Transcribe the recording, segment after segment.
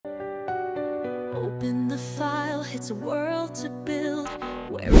Open the file, it's a world to build,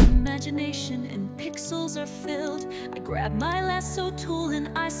 where imagination and pixels are filled. I grab my lasso tool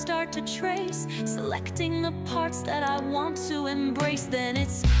and I start to trace, selecting the parts that I want to embrace. Then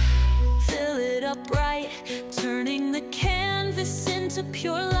it's fill it up right, turning the canvas into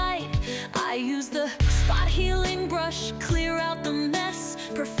pure light. I use the spot healing brush, clear out the mess,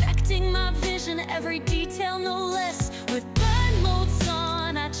 perfecting my vision, every detail no less. With burn modes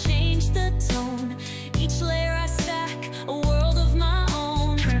on, I change the tone. Each layer I stack, a world of my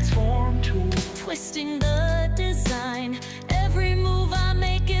own. Transform tool, twisting the design. Every move I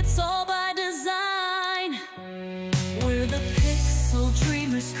make, it's all by design. We're the pixel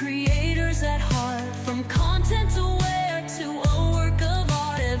dreamers, creators at heart. From content to